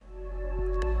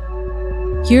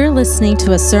You're listening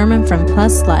to a sermon from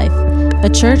Plus Life, a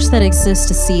church that exists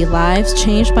to see lives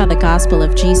changed by the gospel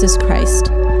of Jesus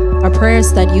Christ. Our prayer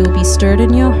is that you will be stirred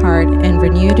in your heart and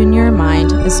renewed in your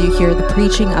mind as you hear the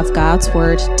preaching of God's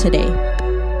word today.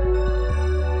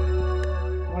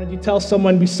 Why don't you tell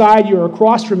someone beside you or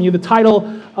across from you the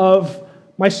title of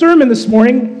my sermon this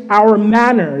morning, Our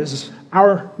Manners.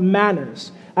 Our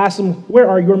Manners. Ask them, where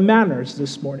are your manners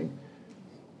this morning?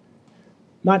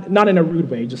 Not in a rude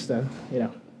way, just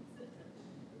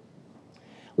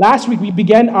Last week, we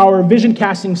began our vision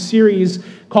casting series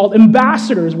called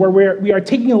Ambassadors, where we are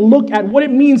taking a look at what it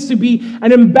means to be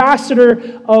an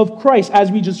ambassador of Christ,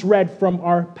 as we just read from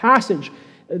our passage.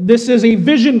 This is a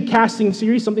vision casting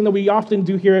series, something that we often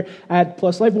do here at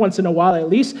Plus Life, once in a while at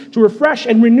least, to refresh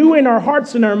and renew in our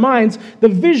hearts and our minds the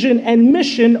vision and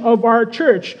mission of our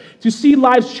church, to see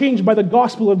lives changed by the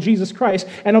gospel of Jesus Christ.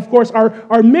 And of course,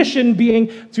 our mission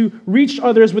being to reach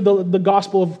others with the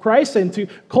gospel of Christ and to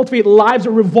cultivate lives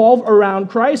that revolve around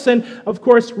Christ and, of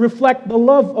course, reflect the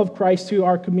love of Christ to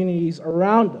our communities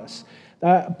around us.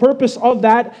 Purpose of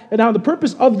that, and now the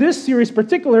purpose of this series in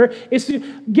particular is to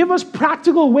give us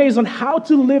practical ways on how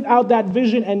to live out that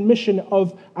vision and mission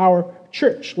of our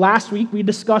church. Last week we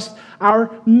discussed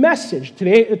our message.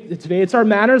 Today it's our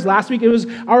manners. Last week it was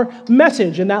our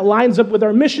message, and that lines up with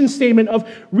our mission statement of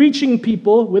reaching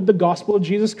people with the gospel of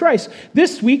Jesus Christ.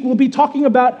 This week we'll be talking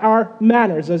about our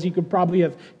manners, as you could probably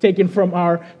have taken from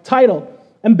our title.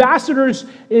 Ambassadors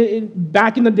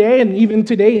back in the day and even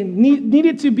today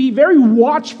needed to be very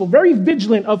watchful, very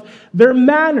vigilant of their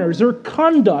manners, their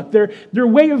conduct, their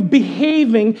way of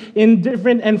behaving in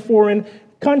different and foreign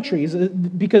countries,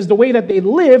 because the way that they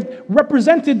lived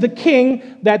represented the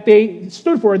king that they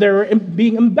stood for, they were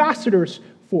being ambassadors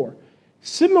for.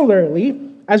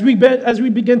 Similarly, as we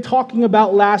began talking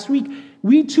about last week,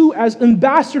 we too, as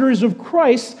ambassadors of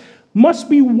Christ, must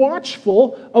be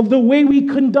watchful of the way we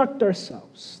conduct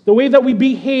ourselves, the way that we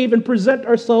behave and present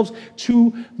ourselves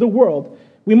to the world.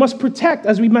 We must protect,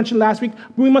 as we mentioned last week,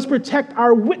 we must protect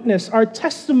our witness, our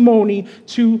testimony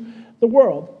to the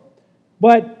world.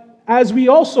 But as we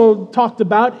also talked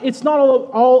about, it's not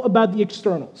all about the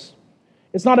externals.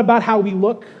 It's not about how we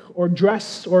look or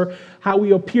dress or how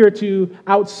we appear to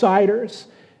outsiders.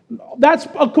 That's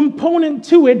a component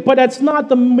to it, but that's not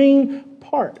the main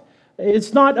part.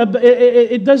 It's not,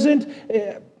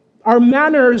 our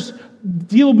manners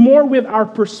deal more with our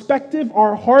perspective,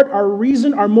 our heart, our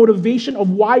reason, our motivation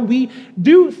of why we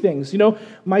do things.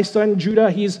 My son Judah,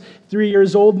 he's 3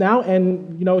 years old now,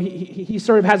 and, he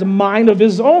sort of has a mind of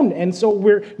his own. And so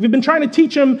we've been trying to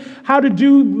teach him how to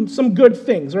do some good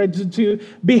things, right? To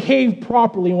behave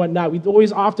properly and whatnot.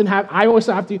 I always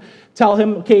have to tell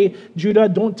him, okay, Judah,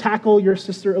 don't tackle your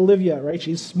sister Olivia, right?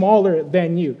 She's smaller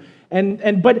than you.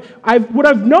 But what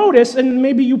I've noticed, and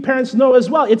maybe you parents know as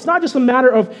well, it's not just a matter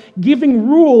of giving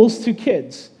rules to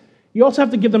kids. You also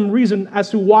have to give them reason as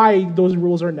to why those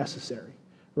rules are necessary,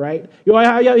 right? You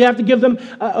have to give them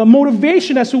a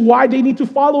motivation as to why they need to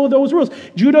follow those rules.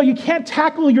 Judah, you can't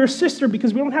tackle your sister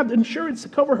because we don't have the insurance to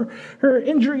cover her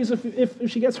injuries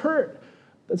if she gets hurt.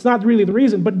 That's not really the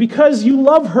reason, but because you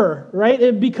love her, right?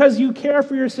 And because you care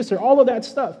for your sister, all of that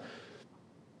stuff.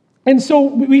 And so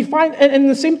we find, and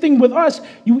the same thing with us,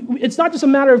 it's not just a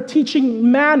matter of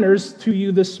teaching manners to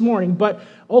you this morning, but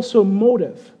also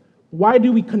motive. Why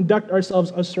do we conduct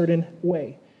ourselves a certain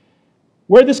way?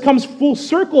 Where this comes full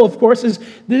circle, of course, is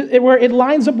where it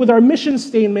lines up with our mission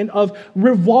statement of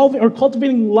revolving or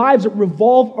cultivating lives that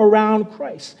revolve around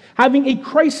Christ. Having a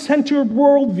Christ-centered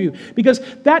worldview. Because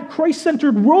that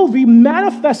Christ-centered worldview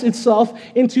manifests itself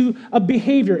into a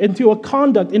behavior, into a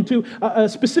conduct, into a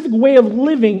specific way of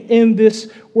living in this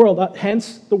world.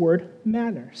 Hence the word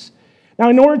manners. Now,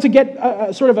 in order to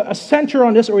get sort of a center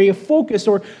on this, or a focus,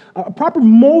 or a proper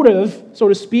motive, so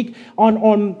to speak,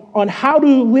 on how to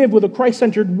live with a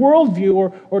Christ-centered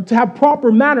worldview, or to have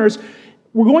proper manners,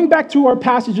 we're going back to our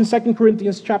passage in 2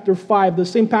 Corinthians chapter 5, the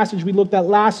same passage we looked at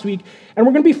last week, and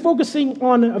we're going to be focusing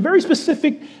on a very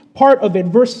specific part of it,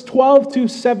 verse 12 to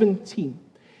 17.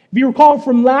 If you recall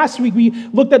from last week, we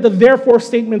looked at the therefore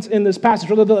statements in this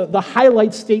passage, or the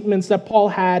highlight statements that Paul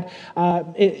had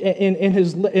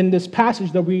in this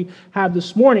passage that we have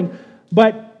this morning.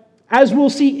 But as we'll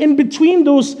see, in between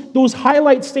those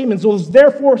highlight statements, those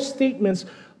therefore statements,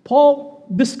 Paul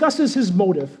discusses his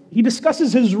motive. He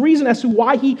discusses his reason as to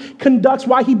why he conducts,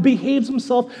 why he behaves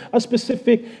himself a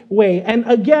specific way. And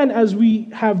again, as we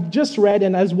have just read,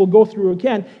 and as we'll go through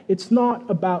again, it's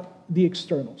not about the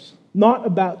externals. Not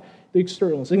about the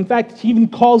externals. In fact, he even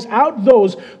calls out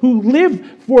those who live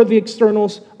for the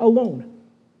externals alone.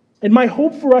 And my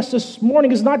hope for us this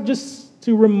morning is not just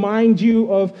to remind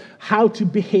you of how to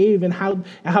behave and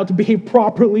how to behave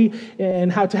properly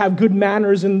and how to have good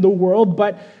manners in the world,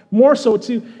 but more so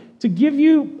to give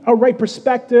you a right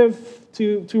perspective,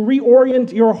 to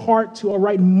reorient your heart to a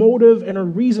right motive and a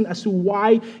reason as to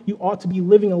why you ought to be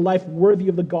living a life worthy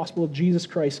of the gospel of Jesus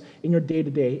Christ in your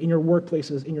day-to-day, in your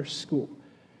workplaces, in your school.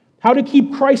 How to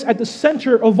keep Christ at the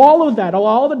center of all of that,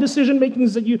 all the decision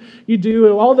makings that you do,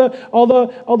 and all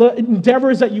the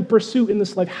endeavors that you pursue in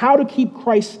this life. How to keep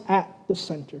Christ at the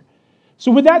center.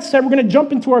 So with that said, we're going to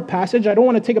jump into our passage. I don't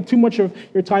want to take up too much of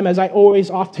your time, as I always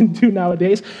often do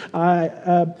nowadays.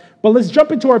 But let's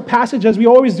jump into our passage as we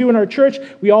always do in our church.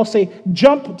 We all say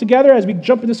jump together as we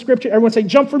jump into Scripture. Everyone say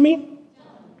jump for me.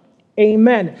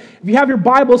 Amen. If you have your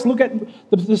Bibles, look at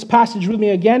this passage with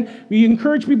me again. We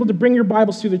encourage people to bring your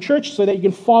Bibles to the church so that you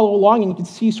can follow along and you can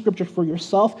see Scripture for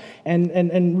yourself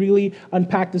and really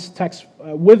unpack this text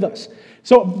with us.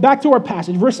 So back to our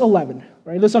passage, verse 11.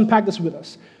 Right? Let's unpack this with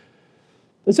us.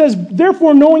 It says,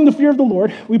 "Therefore, knowing the fear of the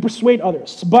Lord, we persuade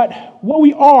others. But what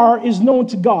we are is known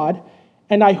to God,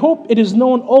 and I hope it is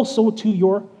known also to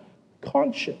your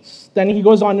conscience." Then he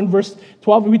goes on in verse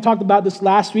 12. We talked about this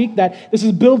last week, that this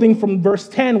is building from verse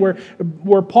 10,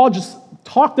 where Paul just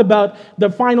talked about the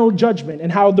final judgment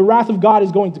and how the wrath of God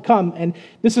is going to come. And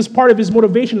this is part of his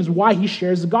motivation, is why he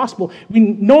shares the gospel.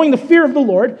 Knowing the fear of the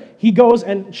Lord, he goes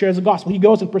and shares the gospel. He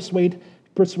goes and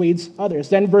persuades others.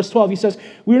 Then verse 12, he says,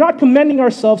 "We are not commending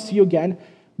ourselves to you again,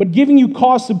 but giving you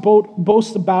cause to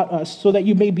boast about us, so that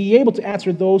you may be able to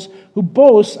answer those who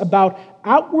boast about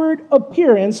outward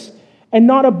appearance and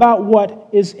not about what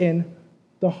is in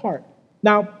the heart."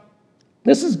 Now,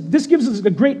 this gives us a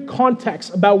great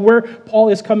context about where Paul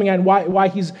is coming at and why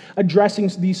he's addressing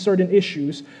these certain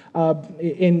issues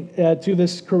to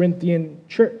this Corinthian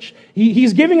church.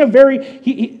 He's giving a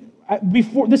very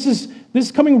before this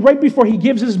is coming right before he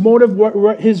gives his motive,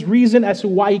 his reason as to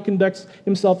why he conducts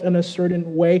himself in a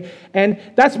certain way. And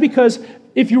that's because,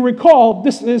 if you recall,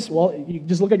 this is, well, you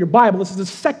just look at your Bible, this is the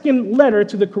second letter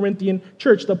to the Corinthian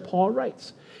church that Paul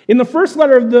writes. In the first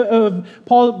letter of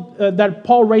Paul that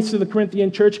Paul writes to the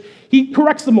Corinthian church, he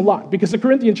corrects them a lot because the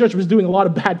Corinthian church was doing a lot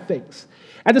of bad things.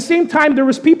 At the same time, there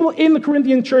was people in the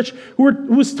Corinthian church who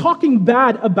was talking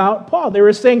bad about Paul. They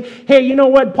were saying, "Hey, you know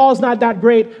what? Paul's not that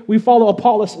great. We follow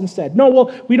Apollos instead." "No, well,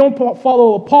 we don't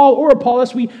follow Paul or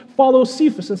Apollos. We follow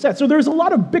Cephas instead." So there's a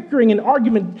lot of bickering and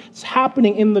arguments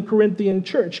happening in the Corinthian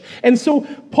church. And so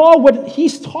Paul, what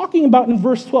he's talking about in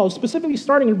verse 12, specifically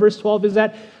starting in verse 12, is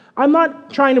that I'm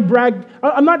not trying to brag.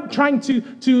 I'm not trying to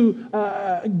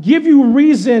give you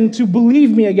reason to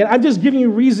believe me again. I'm just giving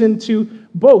you reason to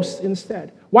boast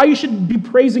instead. Why you should be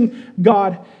praising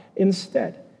God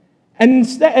instead.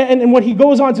 And what he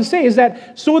goes on to say is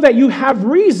that so that you have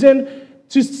reason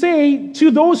to say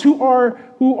to those who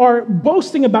are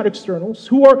boasting about externals,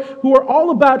 who are all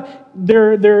about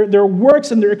their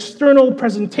works and their external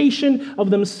presentation of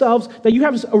themselves, that you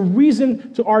have a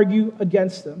reason to argue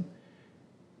against them.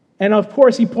 And of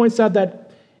course, he points out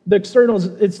that the externals,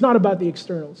 it's not about the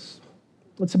externals.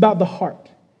 It's about the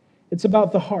heart. It's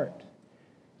about the heart.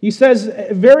 He says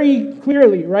very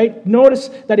clearly, right? Notice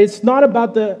that it's not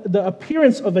about the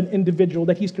appearance of an individual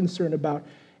that he's concerned about.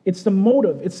 It's the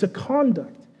motive. It's the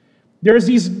conduct. There's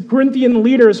these Corinthian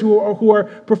leaders who are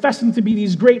professing to be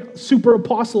these great super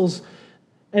apostles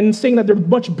and saying that they're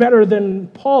much better than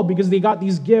Paul because they got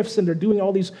these gifts and they're doing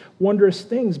all these wondrous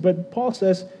things. But Paul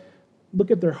says, look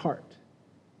at their heart.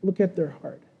 Look at their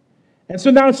heart. And so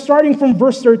now, starting from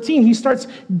verse 13, he starts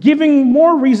giving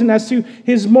more reason as to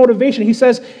his motivation. He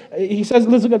says,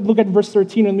 let's look at verse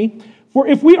 13 with me. "For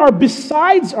if we are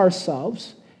besides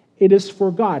ourselves, it is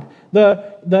for God."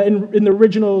 In the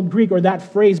original Greek, or that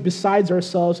phrase, "besides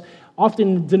ourselves,"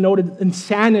 often denoted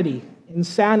insanity.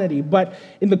 But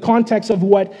in the context of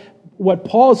what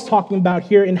Paul is talking about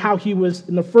here, and how he was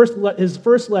in his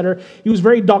first letter, he was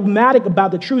very dogmatic about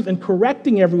the truth and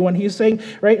correcting everyone. He's saying,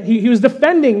 right, he was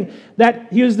defending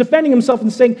himself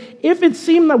and saying, if it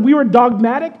seemed that we were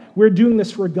dogmatic, we're doing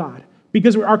this for God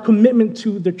because of our commitment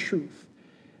to the truth.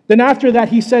 Then after that,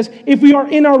 he says, if we are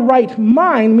in our right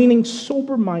mind, meaning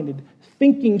sober-minded,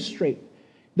 thinking straight,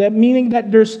 that meaning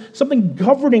that there's something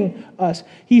governing us,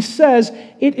 he says,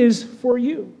 it is for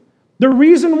you. The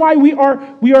reason why we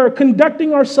are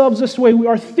conducting ourselves this way, we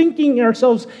are thinking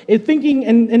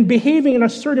and behaving in a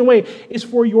certain way, is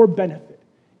for your benefit.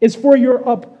 It's for your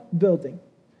upbuilding.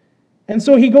 And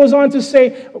so he goes on to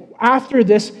say, after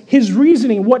this, his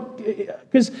reasoning,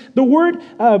 because the word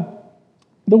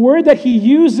that he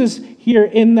uses here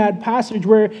in that passage,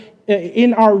 where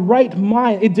in our right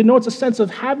mind, it denotes a sense of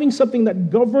having something that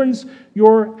governs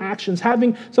your actions,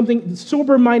 having something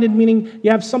sober-minded, meaning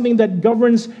you have something that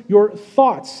governs your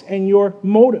thoughts and your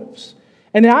motives.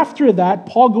 And after that,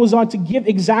 Paul goes on to give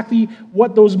exactly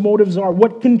what those motives are,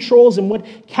 what controls him, what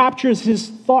captures his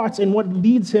thoughts, and what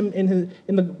leads him in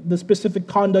the specific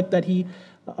conduct that he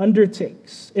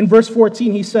undertakes. In verse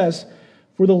 14, he says,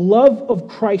 "For the love of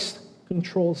Christ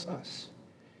controls us,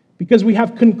 because we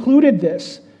have concluded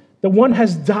this, the one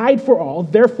has died for all,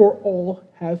 therefore all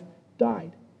have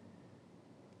died."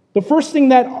 The first thing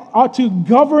that ought to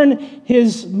govern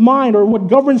his mind, or what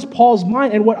governs Paul's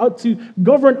mind, and what ought to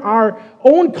govern our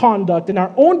own conduct and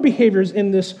our own behaviors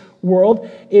in this world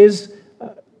is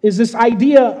this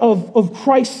idea of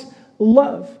Christ's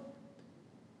love.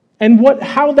 And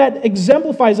how that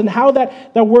exemplifies and how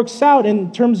that works out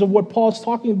in terms of what Paul's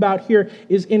talking about here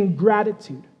is in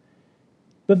gratitude.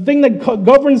 The thing that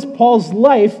governs Paul's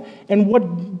life and what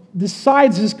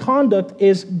decides his conduct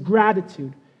is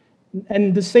gratitude.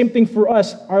 And the same thing for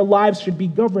us, our lives should be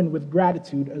governed with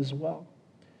gratitude as well.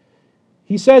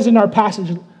 He says in our passage,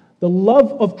 the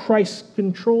love of Christ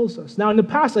controls us. Now in the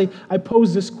past, I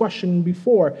posed this question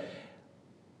before.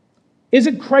 Is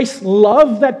it Christ's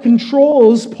love that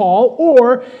controls Paul,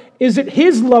 or is it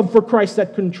his love for Christ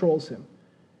that controls him?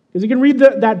 Because you can read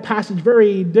that passage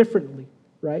very differently,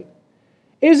 right?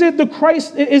 Is it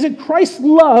Christ's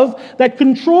love that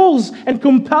controls and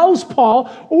compels Paul,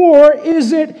 or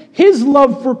is it his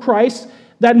love for Christ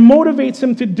that motivates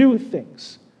him to do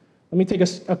things? Let me take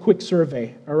a quick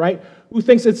survey, all right? Who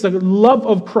thinks it's the love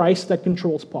of Christ that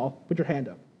controls Paul? Put your hand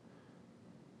up.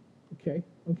 Okay.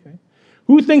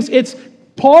 Who thinks it's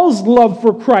Paul's love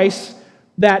for Christ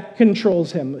that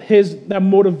controls him, that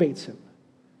motivates him?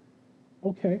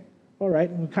 Okay, all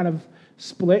right, we're kind of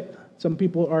split. Some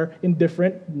people are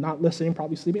indifferent, not listening,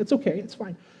 probably sleeping. It's okay, it's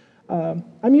fine.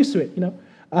 I'm used to it, you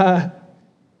know.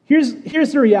 Here's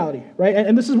the reality, right?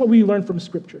 And this is what we learn from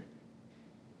Scripture.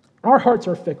 Our hearts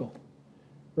are fickle,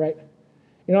 right?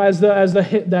 You know, as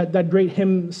that great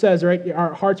hymn says, right?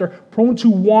 Our hearts are prone to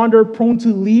wander, prone to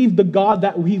leave the God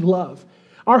that we love.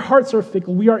 Our hearts are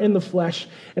fickle. We are in the flesh.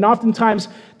 And oftentimes,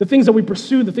 the things that we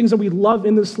pursue, the things that we love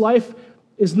in this life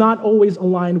is not always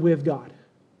aligned with God.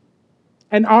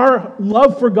 And our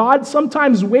love for God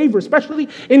sometimes wavers, especially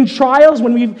in trials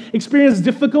when we've experienced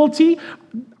difficulty.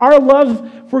 Our love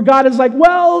for God is like,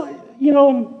 well, you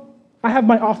know, I have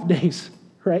my off days,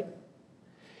 right?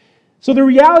 So the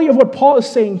reality of what Paul is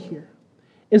saying here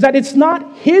is that it's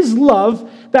not his love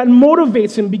that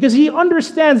motivates him, because he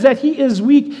understands that he is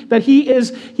weak, that he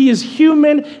is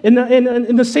human.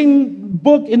 In the same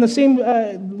book, in the same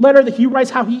letter that he writes,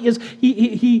 how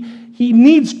he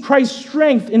needs Christ's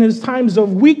strength in his times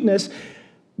of weakness.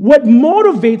 What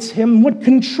motivates him, what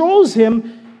controls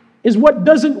him, is what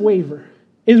doesn't waver,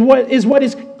 is what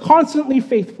is constantly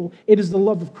faithful. It is the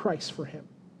love of Christ for him.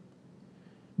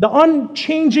 The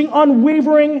unchanging,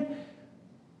 unwavering,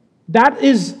 that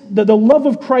is the love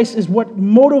of Christ is what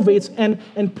motivates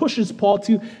and pushes Paul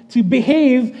to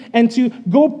behave and to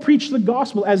go preach the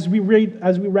gospel, as we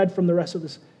read from the rest of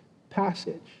this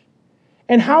passage.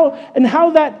 And how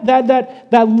that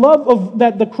love of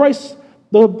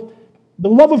the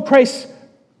love of Christ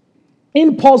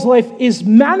in Paul's life is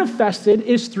manifested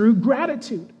is through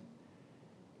gratitude.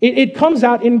 It comes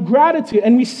out in gratitude,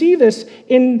 and we see this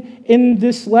in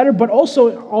this letter, but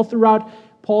also all throughout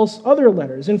Paul's other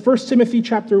letters. In 1 Timothy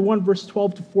chapter 1, verse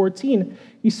 12 to 14,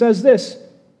 he says this,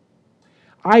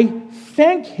 "I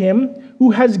thank him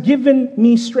who has given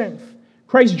me strength,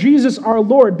 Christ Jesus our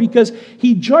Lord, because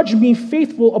he judged me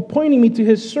faithful, appointing me to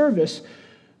his service.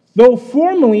 Though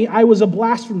formerly I was a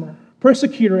blasphemer,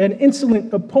 persecutor, and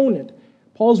insolent opponent."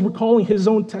 Paul's recalling his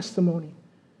own testimony,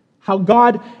 how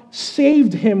God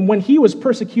saved him when he was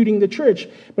persecuting the church.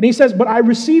 But he says, "But I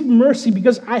received mercy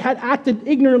because I had acted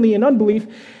ignorantly in unbelief,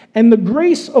 and the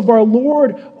grace of our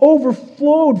Lord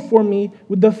overflowed for me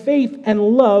with the faith and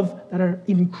love that are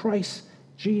in Christ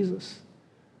Jesus."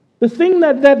 The thing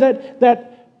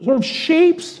that sort of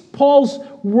shapes Paul's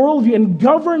worldview and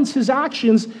governs his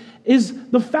actions is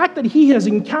the fact that he has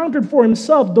encountered for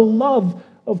himself the love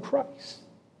of Christ.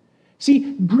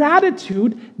 See,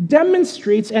 gratitude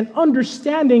demonstrates an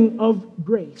understanding of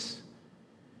grace.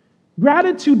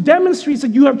 Gratitude demonstrates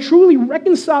that you have truly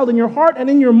reconciled in your heart and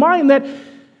in your mind that,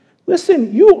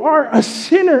 listen, you are a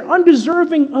sinner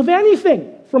undeserving of anything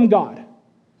from God.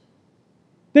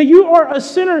 That you are a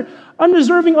sinner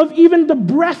undeserving of even the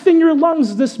breath in your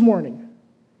lungs this morning.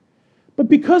 But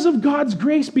because of God's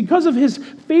grace, because of his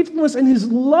faithfulness and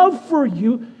his love for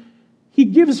you, he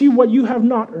gives you what you have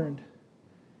not earned.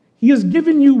 He has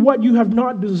given you what you have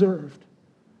not deserved.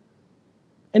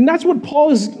 And that's what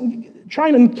Paul is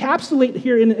trying to encapsulate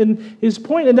here in his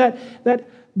point, and that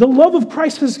the love of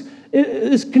Christ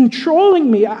is controlling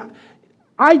me.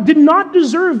 I did not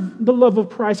deserve the love of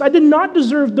Christ. I did not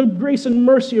deserve the grace and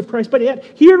mercy of Christ, but yet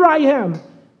here I am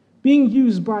being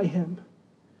used by him.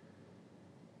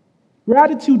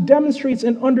 Gratitude demonstrates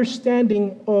an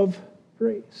understanding of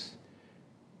grace.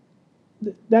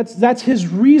 That's his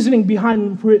reasoning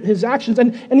behind his actions.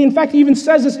 And in fact, he even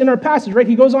says this in our passage, right?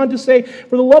 He goes on to say,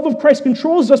 for the love of Christ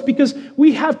controls us because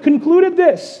we have concluded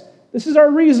this. This is our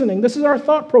reasoning. This is our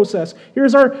thought process.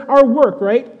 Here's our work,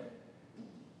 right?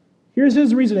 Here's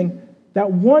his reasoning, that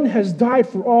one has died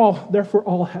for all, therefore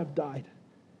all have died.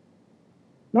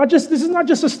 This is not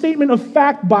just a statement of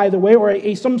fact, by the way,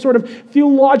 or some sort of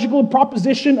theological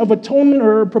proposition of atonement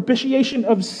or propitiation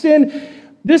of sin.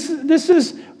 This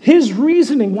is his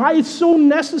reasoning, why it's so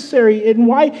necessary and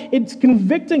why it's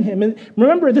convicting him. And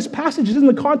remember, this passage is in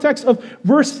the context of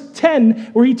verse 10,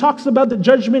 where he talks about the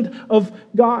judgment of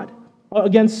God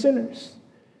against sinners,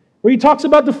 where he talks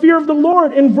about the fear of the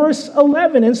Lord in verse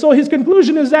 11. And so his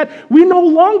conclusion is that we no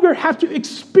longer have to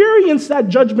experience that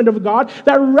judgment of God,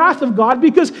 that wrath of God,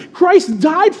 because Christ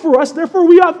died for us. Therefore,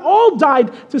 we have all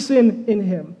died to sin in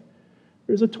him.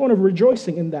 There's a tone of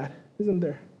rejoicing in that, isn't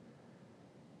there?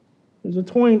 There's a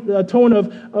tone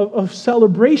of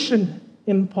celebration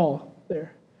in Paul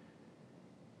there.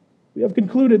 We have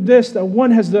concluded this, that one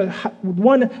has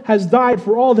died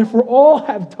for all, therefore all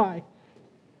have died.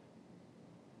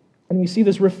 And we see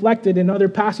this reflected in other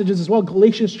passages as well.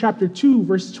 Galatians chapter 2,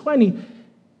 verse 20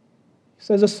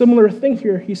 says a similar thing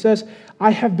here. He says,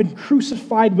 I have been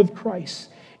crucified with Christ.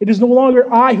 It is no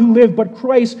longer I who live, but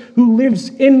Christ who lives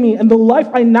in me. And the life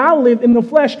I now live in the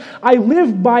flesh, I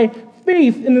live by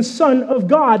faith in the Son of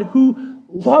God who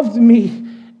loved me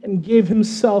and gave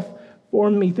himself for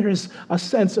me. There is a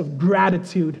sense of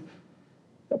gratitude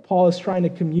that Paul is trying to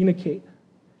communicate.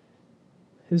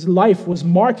 His life was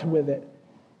marked with it.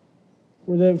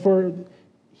 For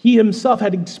he himself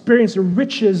had experienced the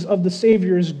riches of the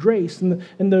Savior's grace and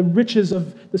the riches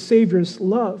of the Savior's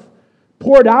love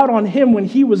poured out on him when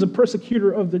he was a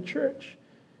persecutor of the church.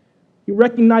 He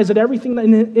recognized that everything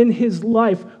in his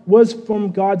life was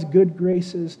from God's good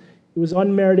graces. It was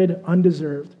unmerited,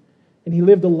 undeserved, and he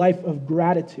lived a life of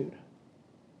gratitude.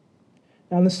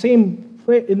 Now, in the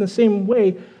same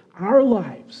way, our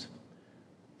lives,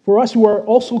 for us who are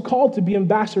also called to be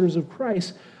ambassadors of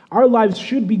Christ, our lives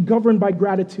should be governed by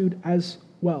gratitude as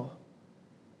well.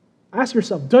 Ask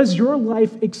yourself, does your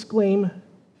life exclaim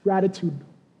gratitude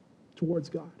towards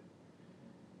God?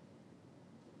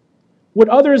 Would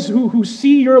others who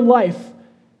see your life,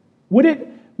 would it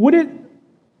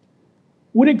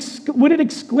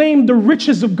exclaim the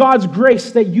riches of God's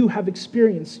grace that you have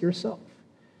experienced yourself?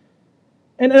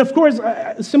 And of course,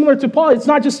 similar to Paul, it's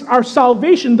not just our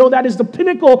salvation, though that is the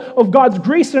pinnacle of God's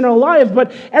grace in our lives,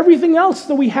 but everything else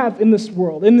that we have in this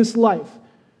world, in this life.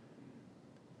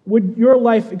 Would your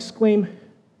life exclaim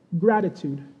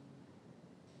gratitude?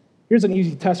 Here's an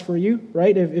easy test for you,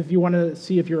 right? If you want to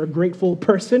see if you're a grateful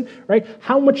person, right?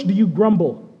 How much do you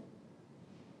grumble?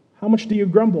 How much do you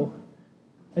grumble?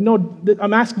 I know that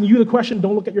I'm asking you the question.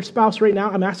 Don't look at your spouse right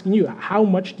now. I'm asking you, how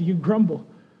much do you grumble?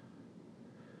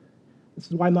 This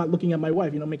is why I'm not looking at my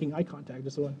wife, making eye contact.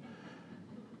 Just one.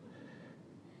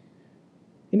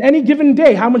 In any given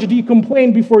day, how much do you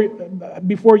complain before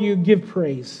you give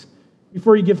praise,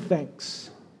 before you give thanks?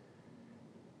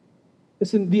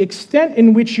 Listen, the extent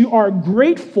in which you are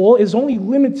grateful is only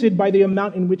limited by the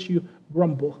amount in which you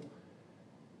grumble.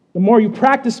 The more you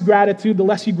practice gratitude, the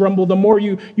less you grumble. The more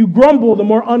you grumble, the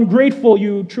more ungrateful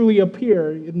you truly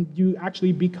appear and you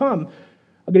actually become.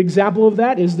 A good example of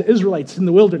that is the Israelites in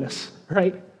the wilderness,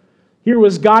 right? Here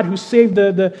was God who saved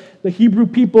the Hebrew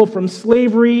people from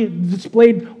slavery,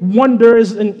 displayed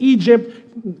wonders in Egypt,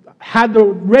 had the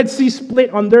Red Sea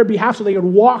split on their behalf so they could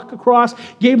walk across,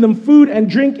 gave them food and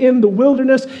drink in the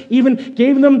wilderness, even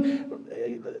gave them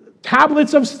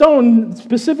tablets of stone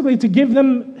specifically to give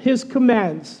them his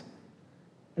commands.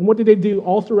 And what did they do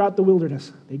all throughout the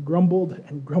wilderness? They grumbled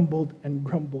and grumbled and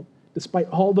grumbled, despite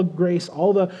all the grace,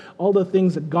 all the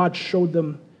things that God showed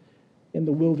them in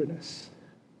the wilderness.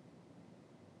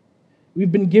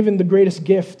 We've been given the greatest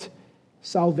gift,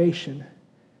 salvation.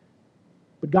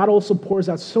 But God also pours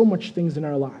out so much things in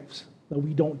our lives that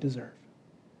we don't deserve.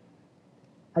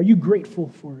 Are you grateful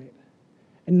for it?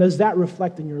 And does that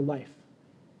reflect in your life?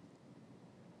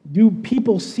 Do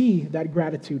people see that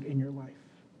gratitude in your life?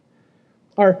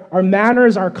 Our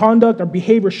manners, our conduct, our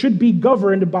behavior should be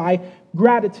governed by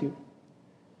gratitude.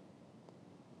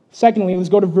 Secondly, let's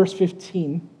go to verse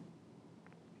 15.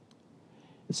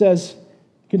 It says,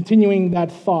 continuing that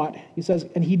thought, he says,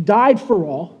 and he died for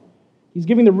all. He's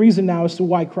giving the reason now as to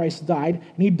why Christ died.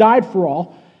 And he died for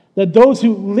all, that those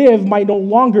who live might no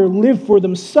longer live for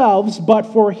themselves, but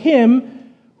for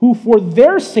him who for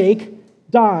their sake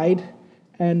died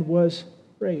and was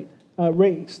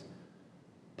raised.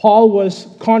 Paul was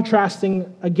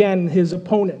contrasting, again, his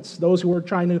opponents, those who were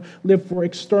trying to live for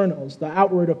externals, the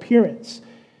outward appearance.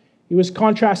 He was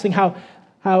contrasting how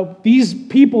these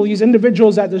people, these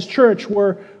individuals at this church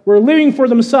were living for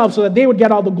themselves so that they would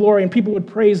get all the glory and people would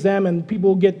praise them and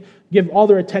people would give all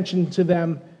their attention to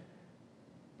them.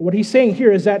 What he's saying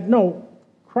here is that, no,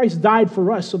 Christ died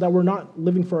for us so that we're not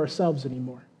living for ourselves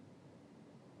anymore.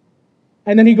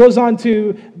 And then he goes on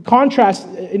to contrast,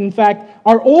 in fact,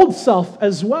 our old self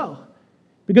as well.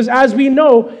 Because as we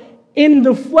know, in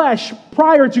the flesh,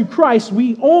 prior to Christ,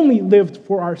 we only lived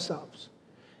for ourselves.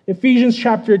 Ephesians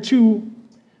chapter 2,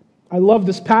 I love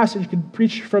this passage. You could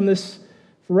preach from this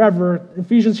forever.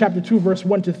 Ephesians chapter 2, verse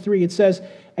 1 to 3, it says,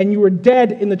 "And you were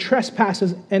dead in the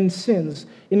trespasses and sins,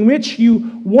 in which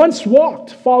you once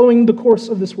walked, following the course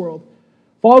of this world,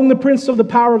 following the prince of the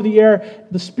power of the air,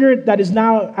 the spirit that is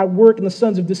now at work in the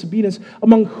sons of disobedience,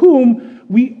 among whom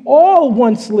we all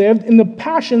once lived in the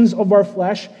passions of our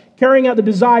flesh, carrying out the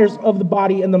desires of the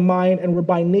body and the mind, and were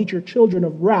by nature children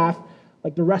of wrath,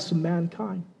 like the rest of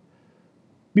mankind."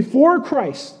 Before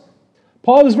Christ,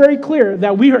 Paul is very clear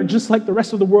that we are just like the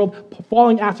rest of the world,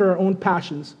 falling after our own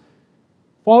passions,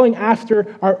 falling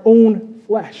after our own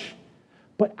flesh.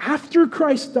 But after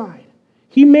Christ died,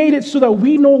 he made it so that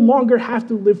we no longer have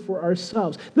to live for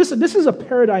ourselves. This is a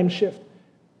paradigm shift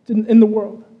in the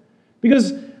world.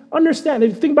 Because understand,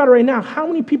 if you think about it right now, how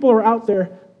many people are out there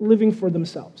living for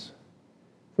themselves?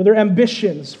 For their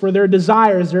ambitions, for their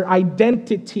desires, their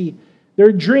identity,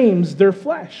 their dreams, their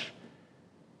flesh.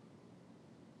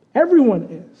 Everyone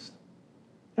is.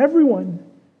 Everyone.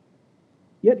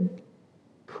 Yet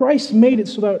Christ made it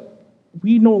so that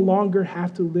we no longer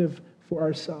have to live for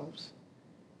ourselves,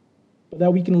 but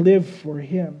that we can live for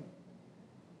him.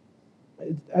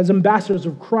 As ambassadors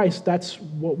of Christ, that's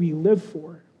what we live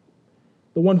for.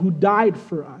 The one who died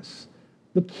for us.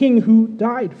 The King who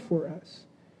died for us.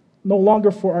 No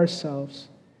longer for ourselves.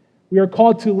 We are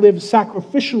called to live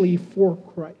sacrificially for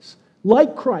Christ.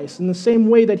 Like Christ, in the same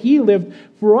way that he lived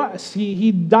for us.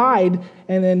 He died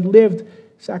and then lived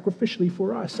sacrificially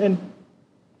for us. And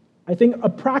I think a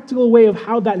practical way of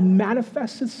how that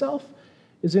manifests itself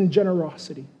is in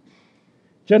generosity.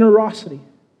 Generosity.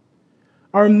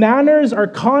 Our manners, our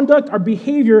conduct, our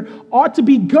behavior ought to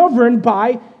be governed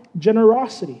by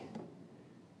generosity.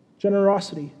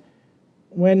 Generosity.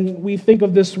 When we think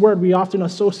of this word, we often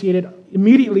associate it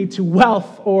immediately to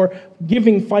wealth or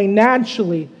giving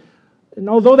financially. And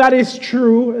although that is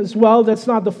true as well, that's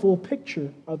not the full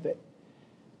picture of it.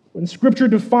 When Scripture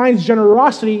defines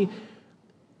generosity,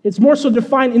 it's more so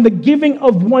defined in the giving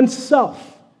of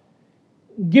oneself.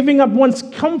 Giving up one's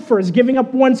comforts, giving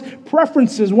up one's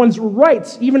preferences, one's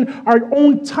rights, even our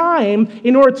own time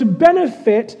in order to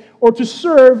benefit or to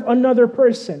serve another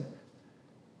person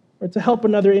or to help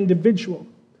another individual.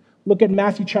 Look at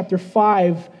Matthew chapter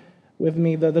 5 with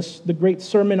me, the great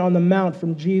Sermon on the Mount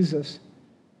from Jesus.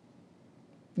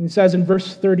 And it says in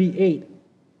verse 38,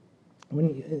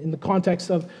 in the context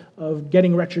of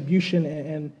getting retribution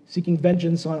and seeking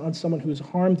vengeance on someone who's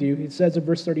harmed you, it says in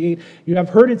verse 38, You have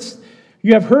heard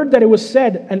that it was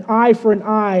said, an eye for an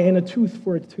eye and a tooth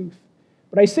for a tooth.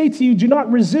 But I say to you, do not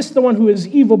resist the one who is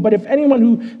evil, but if anyone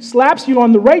who slaps you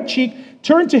on the right cheek,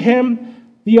 turn to him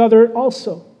the other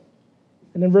also.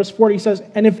 And in verse 40 he says,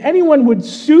 And if anyone would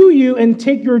sue you and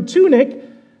take your tunic,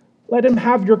 let him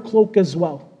have your cloak as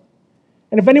well.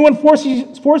 And if anyone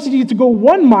forces you to go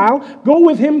 1 mile, go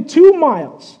with him 2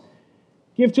 miles.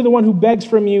 Give to the one who begs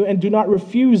from you, and do not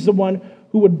refuse the one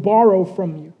who would borrow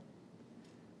from you.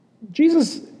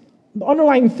 The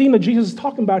underlying theme that Jesus is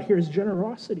talking about here is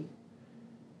generosity.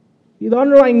 The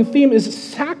underlying theme is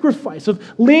sacrifice, of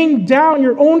laying down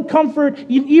your own comfort,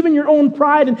 even your own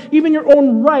pride, and even your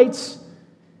own rights,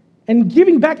 and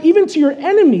giving back even to your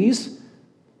enemies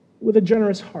with a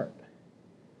generous heart.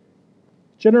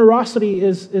 Generosity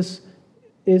is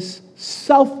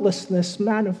selflessness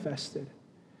manifested.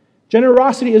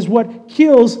 Generosity is what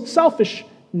kills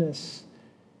selfishness.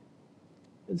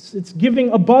 It's giving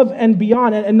above and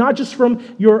beyond, and not just from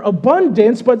your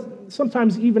abundance, but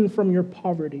sometimes even from your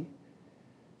poverty.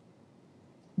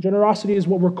 Generosity is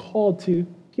what we're called to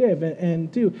give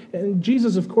and do. And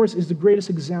Jesus, of course, is the greatest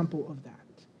example of that.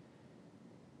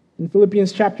 In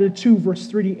Philippians chapter 2, verse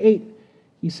 38,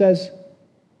 he says,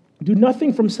 Do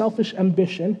nothing from selfish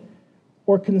ambition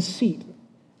or conceit,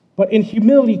 but in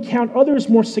humility count others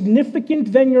more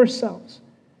significant than yourselves.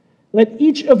 Let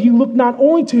each of you look not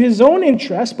only to his own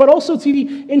interests, but also to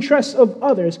the interests of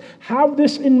others. Have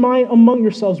this in mind among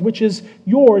yourselves, which is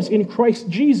yours in Christ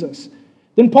Jesus.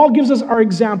 Then Paul gives us our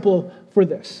example for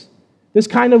this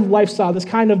kind of lifestyle, this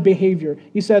kind of behavior.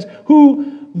 He says,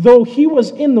 who, though he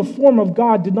was in the form of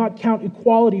God, did not count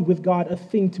equality with God a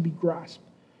thing to be grasped,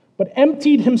 but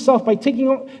emptied himself by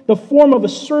taking the form of a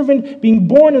servant, being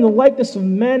born in the likeness of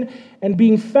men, and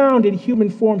being found in human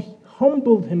form, he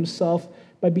humbled himself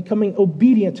by becoming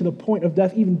obedient to the point of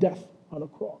death, even death on a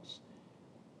cross.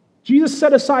 Jesus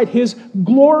set aside his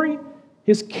glory,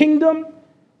 his kingdom,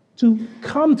 to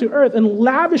come to earth and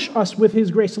lavish us with his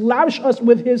grace, lavish us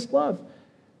with his love.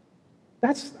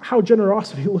 That's how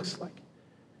generosity looks like.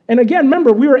 And again,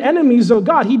 remember, we were enemies of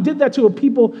God. He did that to a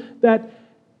people that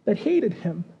hated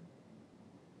him.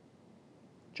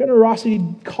 Generosity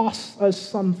costs us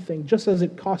something, just as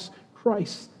it costs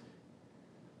Christ.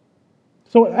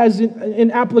 So as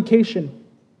in application,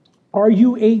 are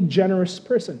you a generous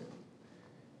person?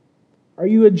 Are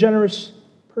you a generous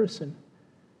person?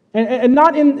 And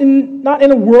not in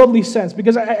a worldly sense,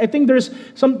 because I think there's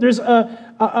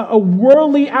a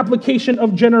worldly application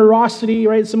of generosity,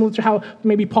 right? Similar to how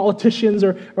maybe politicians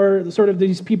or sort of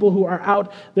these people who are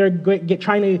out there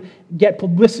trying to get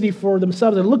publicity for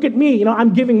themselves. And look at me,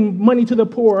 I'm giving money to the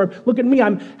poor. Or look at me,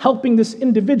 I'm helping this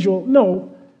individual.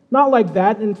 No, not like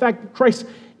that. In fact, Christ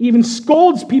even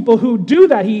scolds people who do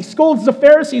that. He scolds the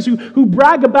Pharisees who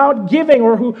brag about giving,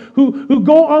 or who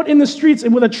go out in the streets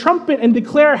and with a trumpet and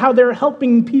declare how they're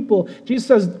helping people. Jesus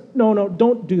says, no,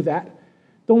 don't do that.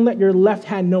 Don't let your left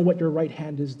hand know what your right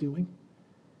hand is doing.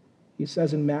 He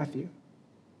says in Matthew.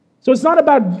 So it's not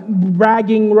about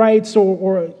bragging rights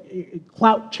or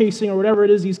clout chasing or whatever it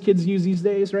is these kids use these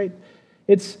days, right?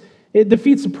 It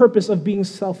defeats the purpose of being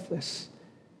selfless.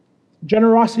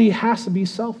 Generosity has to be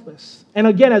selfless. And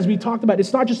again, as we talked about,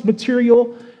 it's not just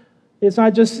material. It's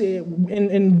not just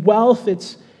in wealth.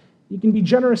 You can be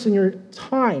generous in your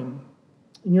time,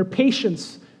 in your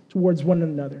patience towards one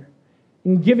another,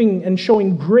 in giving and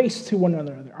showing grace to one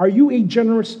another. Are you a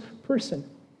generous person?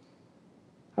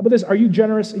 How about this? Are you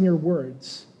generous in your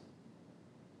words?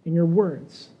 In your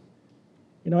words.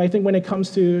 I think when it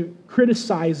comes to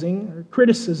criticizing or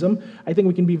criticism, I think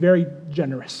we can be very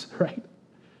generous, right?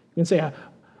 You can say a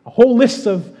whole list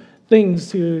of things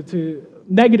to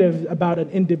negative about an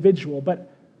individual,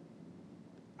 but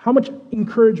how much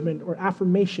encouragement or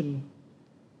affirmation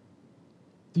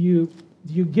do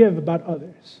you give about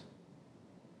others?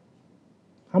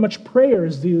 How much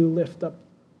prayers do you lift up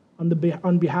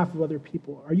on behalf of other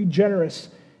people? Are you generous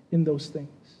in those things?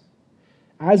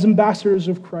 As ambassadors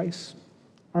of Christ,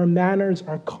 our manners,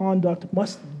 our conduct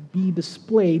must be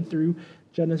displayed through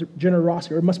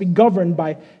generosity, or it must be governed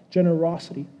by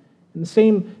generosity. In the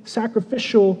same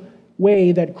sacrificial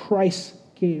way that Christ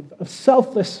gave, a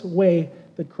selfless way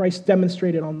that Christ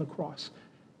demonstrated on the cross.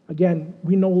 Again,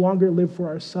 we no longer live for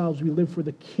ourselves, we live for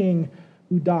the King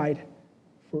who died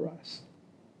for us.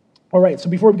 All right, so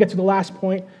before we get to the last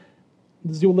point,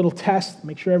 let's do a little test,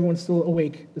 make sure everyone's still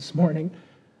awake this morning.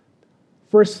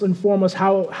 First and foremost,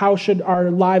 how should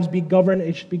our lives be governed?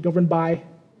 It should be governed by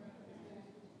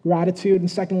gratitude.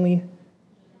 And secondly,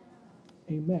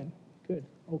 amen. Good.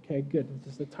 Okay, good.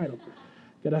 This is the title.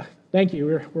 Thank you.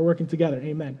 We're working together.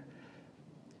 Amen.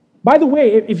 By the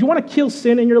way, if you want to kill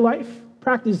sin in your life,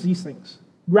 practice these things: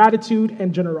 gratitude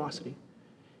and generosity.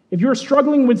 If you're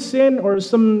struggling with sin or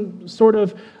some sort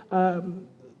of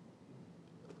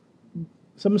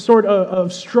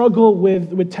struggle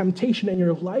with temptation in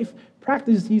your life,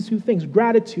 practice these two things: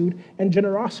 gratitude and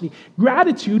generosity.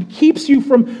 Gratitude keeps you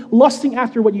from lusting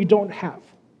after what you don't have,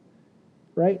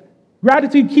 right?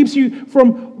 Gratitude keeps you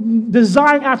from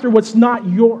desiring after what's not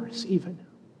yours even,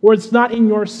 or it's not in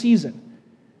your season.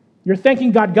 You're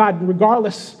thanking God,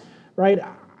 regardless, right?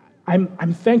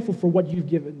 I'm thankful for what you've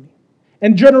given me.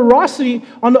 And generosity,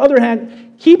 on the other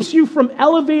hand, keeps you from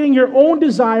elevating your own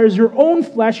desires, your own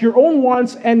flesh, your own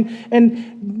wants,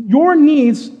 and your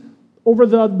needs over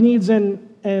the needs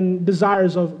and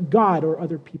desires of God or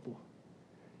other people.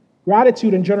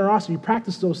 Gratitude and generosity,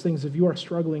 practice those things if you are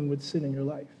struggling with sin in your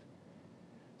life.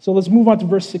 So let's move on to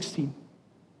verse 16.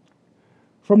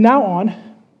 From now on,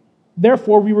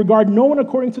 therefore, we regard no one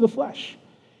according to the flesh.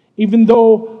 Even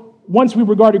though once we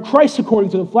regarded Christ according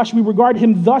to the flesh, we regard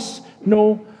him thus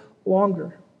no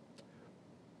longer.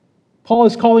 Paul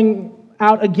is calling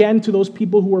out again to those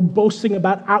people who are boasting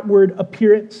about outward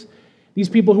appearance, these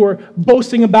people who are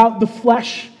boasting about the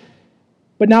flesh.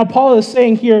 But now Paul is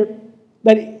saying here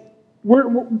that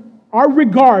Our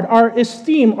regard, our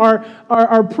esteem,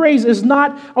 our praise is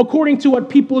not according to what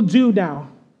people do now,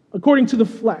 according to the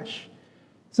flesh.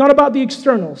 It's not about the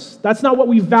externals. That's not what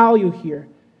we value here.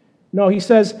 No, he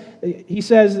says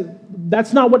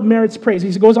that's not what merits praise.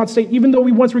 He goes on to say, even though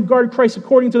we once regarded Christ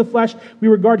according to the flesh, we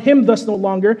regard him thus no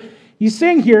longer. He's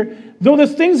saying here, though the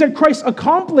things that Christ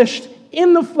accomplished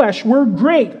in the flesh were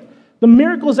great, the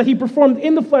miracles that he performed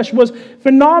in the flesh was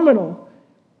phenomenal.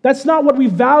 That's not what we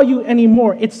value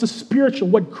anymore. It's the spiritual,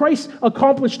 what Christ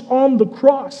accomplished on the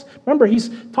cross. Remember, he's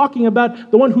talking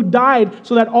about the one who died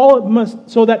so that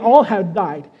all had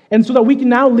died, and so that we can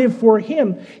now live for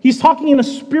him. He's talking in a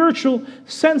spiritual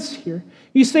sense here.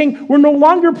 He's saying we're no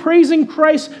longer praising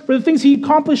Christ for the things he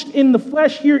accomplished in the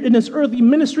flesh here in his earthly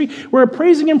ministry. We're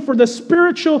praising him for the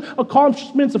spiritual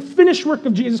accomplishments, the finished work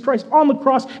of Jesus Christ on the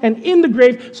cross and in the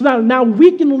grave, so that now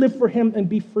we can live for him and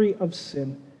be free of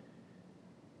sin.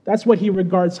 That's what he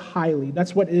regards highly.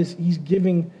 That's what he's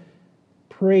giving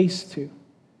praise to.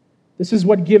 This is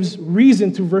what gives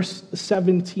reason to verse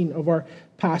 17 of our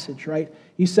passage, right?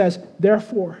 He says,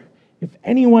 therefore, if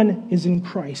anyone is in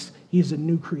Christ, he is a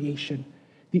new creation.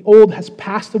 The old has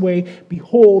passed away.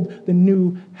 Behold, the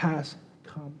new has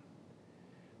come.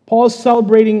 Paul is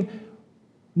celebrating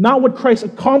not what Christ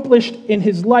accomplished in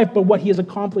his life, but what he has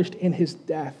accomplished in his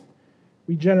death.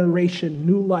 Regeneration,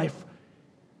 new life,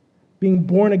 being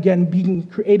born again, being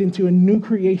created into a new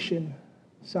creation,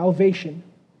 salvation.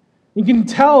 You can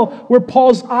tell where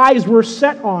Paul's eyes were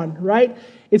set on, right?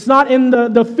 It's not in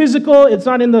the physical, it's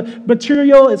not in the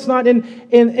material, it's not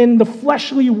in the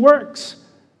fleshly works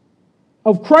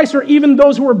of Christ, or even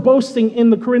those who were boasting in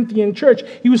the Corinthian church.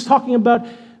 He was talking about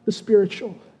the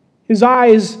spiritual. His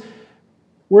eyes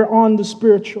were on the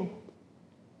spiritual.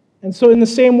 And so in the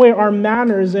same way, our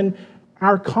manners and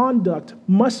our conduct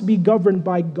must be governed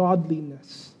by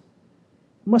godliness.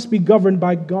 Must be governed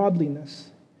by godliness.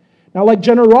 Now, like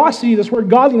generosity, this word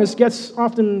godliness gets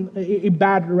often a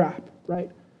bad rap,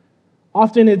 right?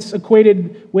 Often it's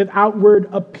equated with outward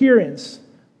appearance.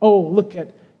 Oh, look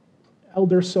at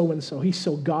Elder so-and-so. He's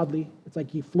so godly. It's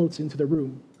like he floats into the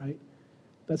room, right?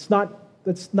 That's not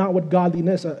what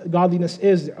godliness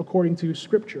is according to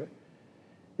Scripture.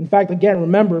 In fact, again,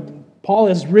 remember, Paul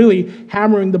is really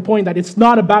hammering the point that it's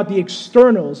not about the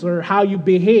externals or how you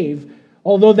behave,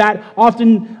 although that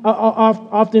oftentimes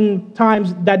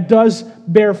that does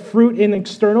bear fruit in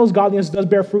externals. Godliness does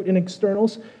bear fruit in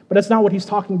externals, but that's not what he's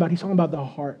talking about. He's talking about the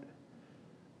heart.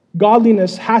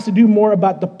 Godliness has to do more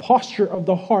about the posture of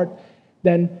the heart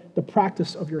than the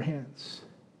practice of your hands.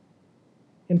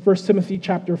 In 1 Timothy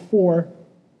chapter 4,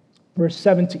 verse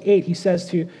 7 to 8, he says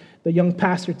to the young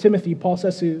pastor Timothy, Paul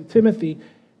says to Timothy,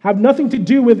 have nothing to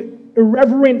do with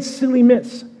irreverent, silly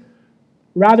myths.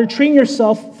 Rather, train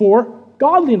yourself for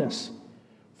godliness.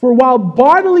 For while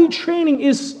bodily training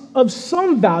is of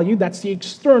some value, that's the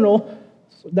externals,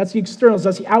 that's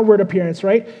the outward appearance,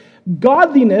 right?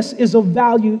 Godliness is of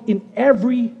value in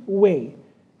every way,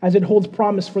 as it holds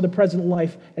promise for the present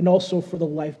life and also for the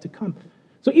life to come.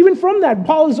 So even from that,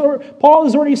 Paul is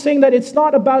already saying that it's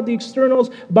not about the externals,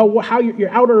 about how your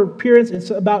outer appearance. It's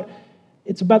about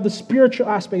the spiritual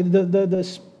aspect,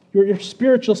 your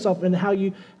spiritual self, and how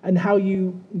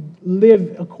you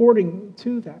live according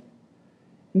to that.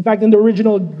 In fact, in the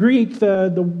original Greek, the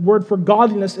word for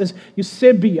godliness is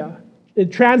eusebia.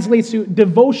 It translates to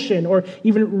devotion or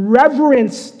even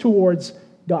reverence towards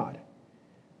God.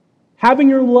 Having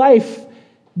your life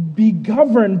be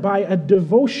governed by a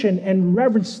devotion and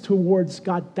reverence towards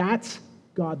God, that's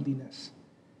godliness.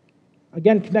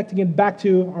 Again, connecting it back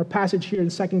to our passage here in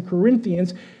 2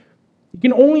 Corinthians, you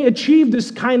can only achieve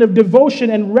this kind of devotion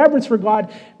and reverence for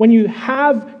God when you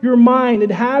have your mind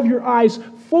and have your eyes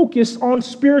focused on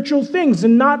spiritual things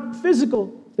and not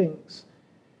physical things.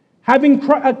 Having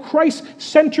a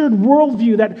Christ-centered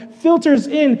worldview that filters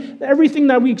in everything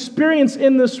that we experience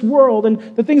in this world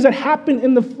and the things that happen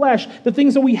in the flesh, the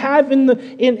things that we have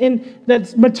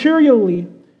that's materially,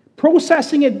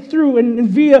 processing it through and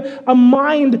via a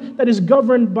mind that is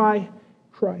governed by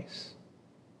Christ.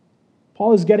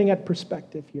 Paul is getting at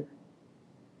perspective here.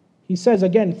 He says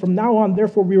again, from now on,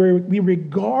 therefore, we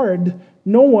regard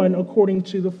no one according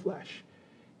to the flesh,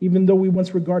 even though we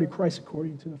once regarded Christ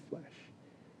according to the flesh.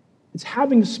 It's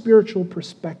having a spiritual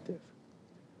perspective.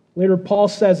 Later, Paul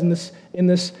says in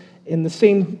the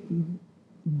same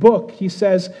book, he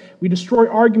says, we destroy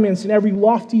arguments and every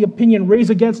lofty opinion raised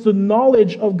against the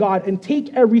knowledge of God and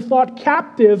take every thought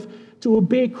captive to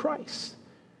obey Christ.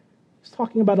 He's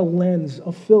talking about a lens,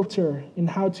 a filter in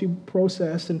how to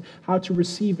process and how to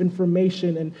receive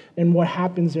information and what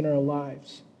happens in our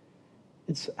lives.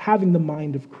 It's having the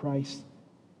mind of Christ.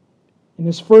 In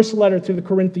his first letter to the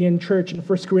Corinthian church, in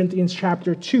 1 Corinthians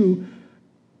chapter 2,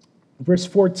 verse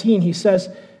 14, he says,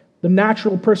 "The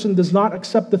natural person does not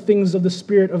accept the things of the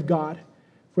Spirit of God,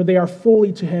 for they are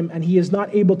folly to him, and he is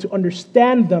not able to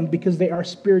understand them because they are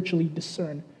spiritually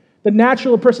discerned." The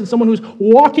natural person, someone who's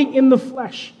walking in the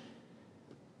flesh,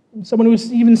 someone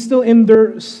who's even still in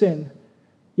their sin.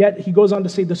 Yet he goes on to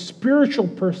say, the spiritual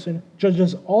person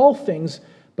judges all things,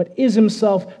 but is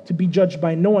himself to be judged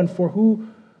by no one. For who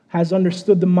has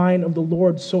understood the mind of the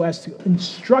Lord so as to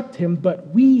instruct him?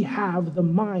 But we have the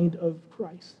mind of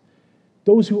Christ.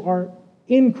 Those who are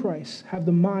in Christ have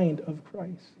the mind of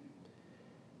Christ.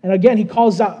 And again, he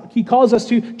calls us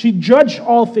to judge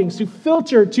all things, to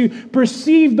filter, to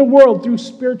perceive the world through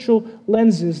spiritual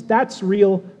lenses. That's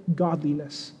real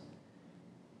godliness.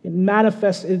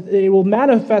 It will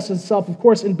manifest itself, of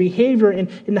course, in behavior,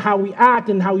 in how we act,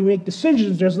 and how we make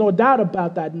decisions. There's no doubt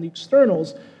about that in the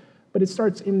externals, but it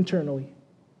starts internally.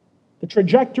 The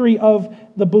trajectory of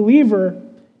the believer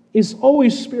is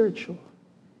always spiritual.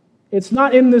 It's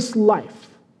not in this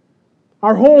life.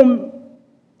 Our home,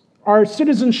 our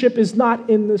citizenship is not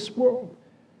in this world.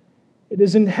 It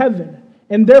is in heaven.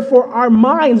 And therefore, our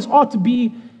minds ought to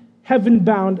be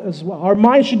heaven-bound as well. Our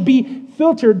minds should be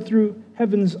filtered through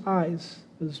heaven's eyes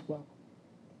as well.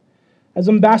 As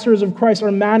ambassadors of Christ,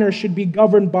 our manners should be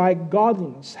governed by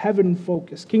godliness,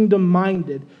 heaven-focused,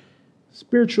 kingdom-minded,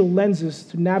 spiritual lenses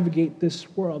to navigate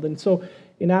this world. And so,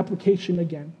 in application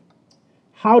again,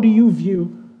 how do you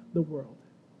view the world?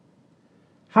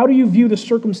 How do you view the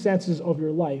circumstances of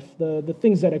your life, the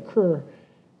things that occur,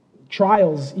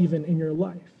 trials even in your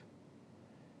life?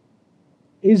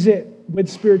 Is it with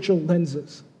spiritual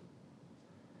lenses?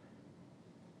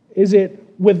 Is it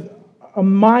with a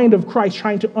mind of Christ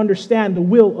trying to understand the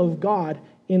will of God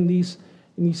in these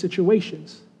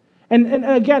situations? And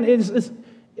again, it's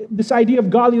this idea of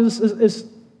godliness is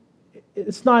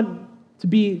it's not to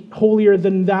be holier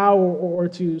than thou or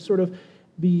to sort of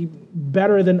be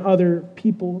better than other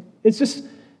people. It's just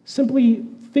simply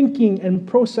thinking and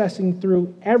processing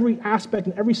through every aspect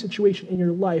and every situation in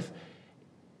your life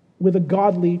with a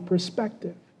godly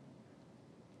perspective.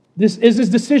 This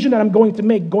decision that I'm going to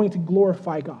make going to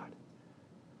glorify God?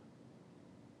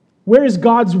 Where is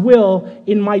God's will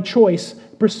in my choice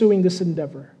pursuing this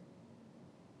endeavor?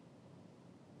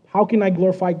 How can I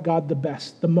glorify God the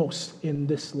best, the most in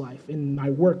this life, in my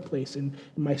workplace, in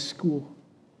my school?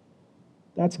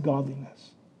 That's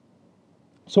godliness.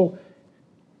 So,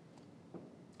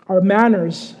 our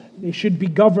manners, they should be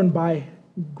governed by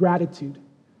gratitude.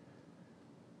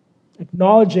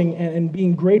 Acknowledging and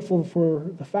being grateful for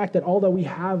the fact that all that we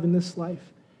have in this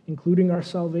life, including our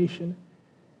salvation,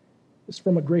 is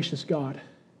from a gracious God.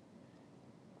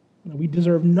 We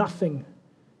deserve nothing,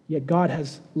 yet God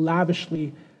has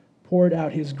lavishly poured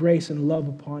out his grace and love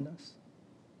upon us.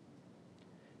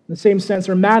 In the same sense,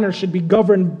 our manners should be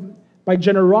governed by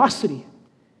generosity.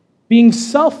 Being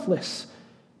selfless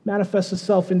manifests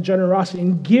itself in generosity,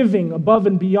 in giving above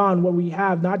and beyond what we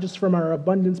have, not just from our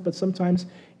abundance, but sometimes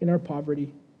in our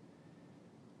poverty.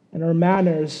 And our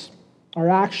manners, our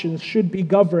actions should be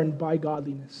governed by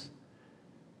godliness,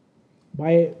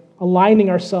 by aligning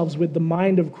ourselves with the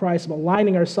mind of Christ,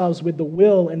 aligning ourselves with the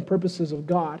will and purposes of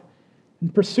God,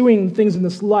 and pursuing things in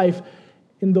this life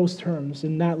in those terms,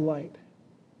 in that light.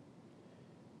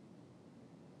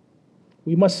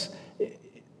 We must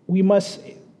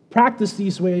practice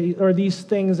these ways or these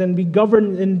things and be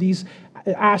governed in these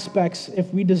aspects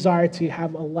if we desire to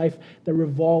have a life that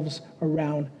revolves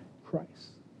around Christ.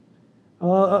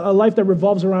 A life that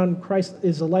revolves around Christ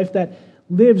is a life that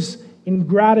lives in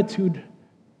gratitude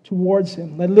towards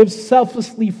him, that lives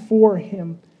selflessly for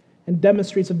him, and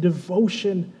demonstrates a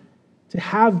devotion to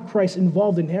have Christ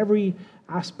involved in every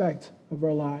aspect of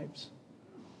our lives.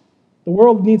 The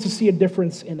world needs to see a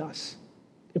difference in us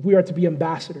if we are to be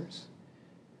ambassadors.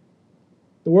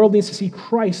 The world needs to see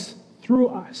Christ through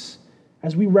us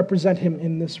as we represent him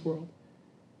in this world.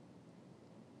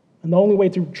 And the only way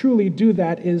to truly do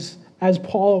that is, as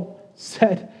Paul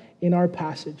said in our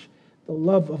passage, the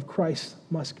love of Christ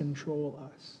must control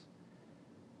us.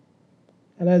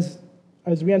 And as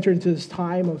we enter into this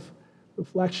time of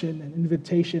reflection and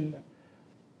invitation,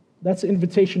 that's an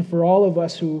invitation for all of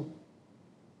us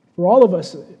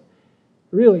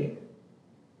really,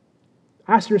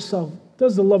 ask yourself,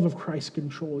 does the love of Christ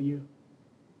control you?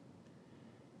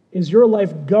 Is your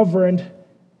life governed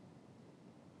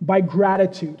by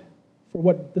gratitude for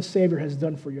what the Savior has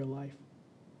done for your life?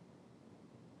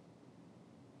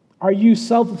 Are you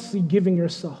selflessly giving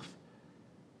yourself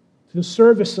to the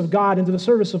service of God and to the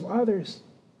service of others?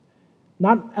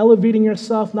 Not elevating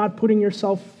yourself, not putting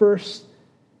yourself first,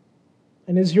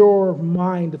 And is your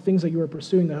mind, the things that you are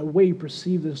pursuing, the way you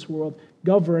perceive this world,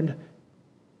 governed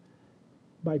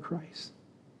by Christ?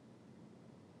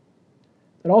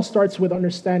 It all starts with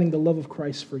understanding the love of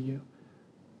Christ for you.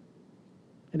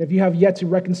 And if you have yet to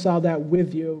reconcile that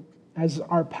with you, as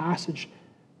our passage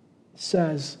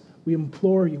says, we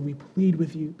implore you, we plead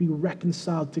with you, be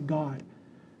reconciled to God.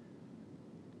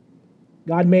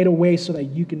 God made a way so that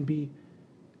you can be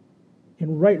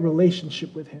in right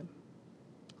relationship with Him,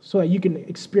 so that you can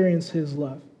experience His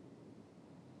love.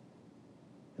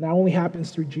 And that only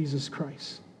happens through Jesus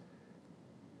Christ,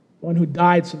 the one who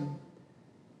died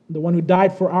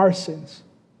for our sins,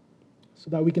 so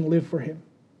that we can live for Him.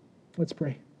 Let's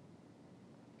pray.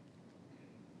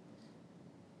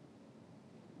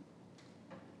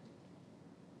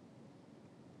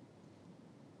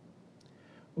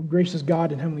 Oh, gracious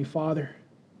God and Heavenly Father,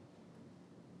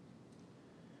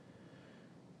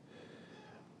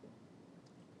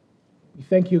 we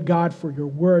thank you, God, for your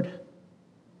word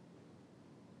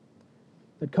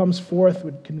that comes forth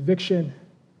with conviction,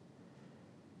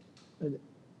 that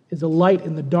is a light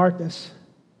in the darkness,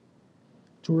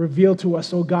 to reveal to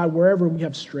us, oh God, wherever we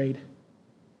have strayed,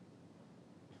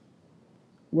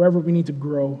 wherever we need to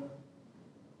grow.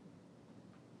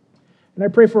 And I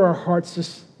pray for our hearts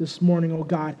this morning, oh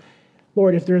God.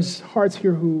 Lord, if there's hearts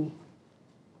here who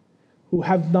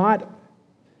have not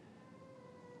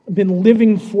been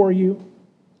living for you,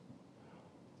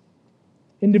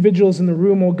 individuals in the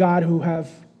room, oh God, who have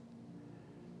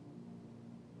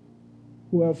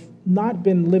not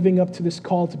been living up to this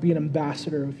call to be an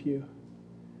ambassador of you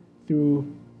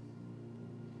through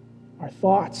our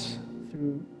thoughts,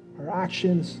 through our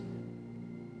actions,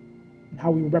 and how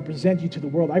we represent you to the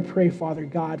world. I pray, Father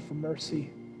God, for mercy.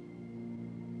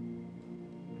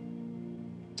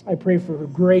 I pray for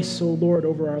grace, oh Lord,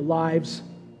 over our lives.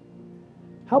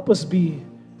 Help us be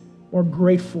more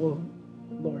grateful,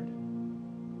 Lord.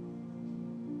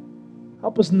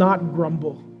 Help us not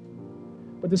grumble,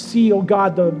 but to see, oh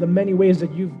God, the many ways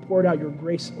that you've poured out your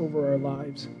grace over our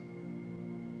lives.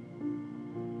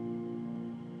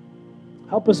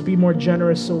 Help us be more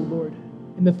generous, oh Lord,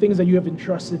 in the things that you have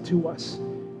entrusted to us,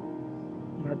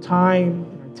 in our time,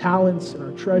 in our talents, in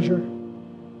our treasure,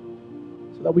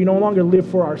 so that we no longer live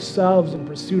for ourselves in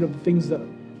pursuit of the things that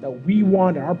we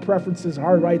want, our preferences,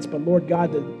 our rights, but Lord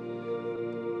God, that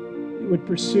we would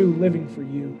pursue living for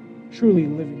you, truly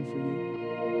living for you.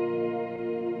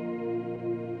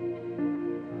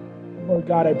 And Lord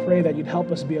God, I pray that you'd help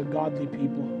us be a godly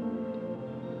people.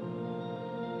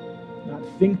 Not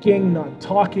thinking, not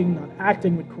talking, not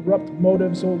acting with corrupt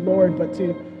motives, oh Lord, but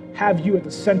to have you at the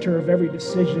center of every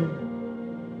decision,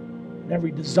 and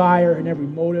every desire, and every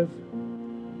motive.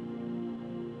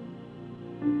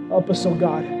 Help us, oh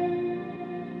God, to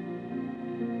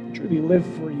truly live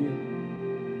for you.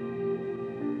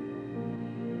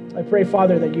 I pray,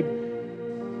 Father, that you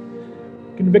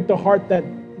convict the heart that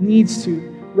needs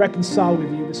to reconcile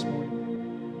with you this morning.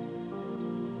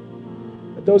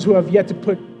 That those who have yet to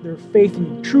put their faith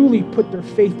in you, truly put their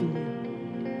faith in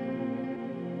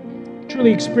you,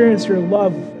 truly experience your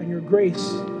love and your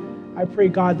grace. I pray,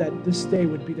 God, that this day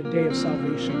would be the day of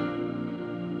salvation.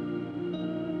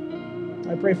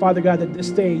 I pray, Father God, that this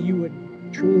day you would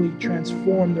truly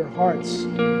transform their hearts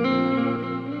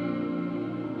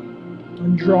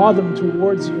and draw them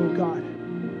towards you, oh God,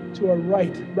 to a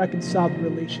right, reconciled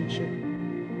relationship.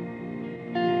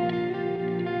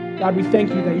 God, we thank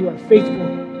you that you are faithful.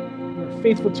 You are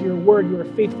faithful to your word. You are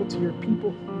faithful to your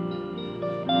people.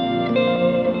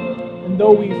 And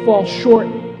though we fall short,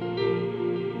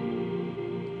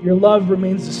 your love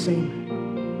remains the same.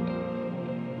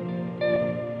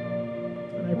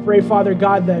 And I pray, Father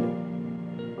God, that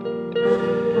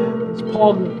as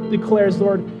Paul declares,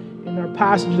 Lord, in our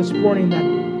passage this morning, that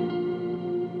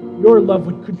your love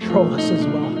would control us as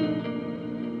well.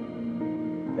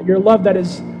 That your love that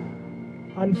is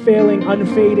unfailing,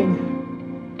 unfading,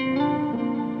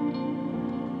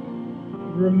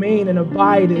 remain and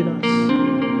abide in us,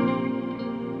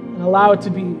 and allow it to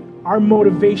be our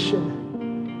motivation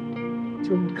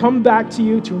to come back to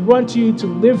you, to run to you, to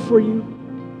live for you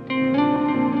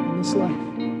in this life.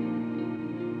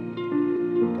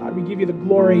 God, we give you the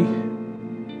glory.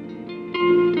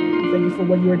 Thank you for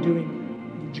what you are doing.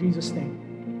 In Jesus' name,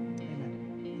 amen.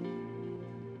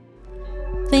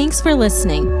 Thanks for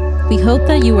listening. We hope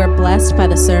that you were blessed by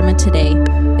the sermon today.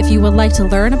 If you would like to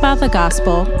learn about the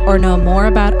gospel or know more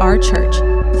about our church,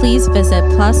 please visit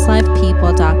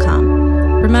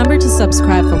pluslifepeople.com. Remember to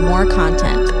subscribe for more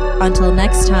content. Until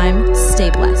next time, stay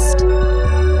blessed.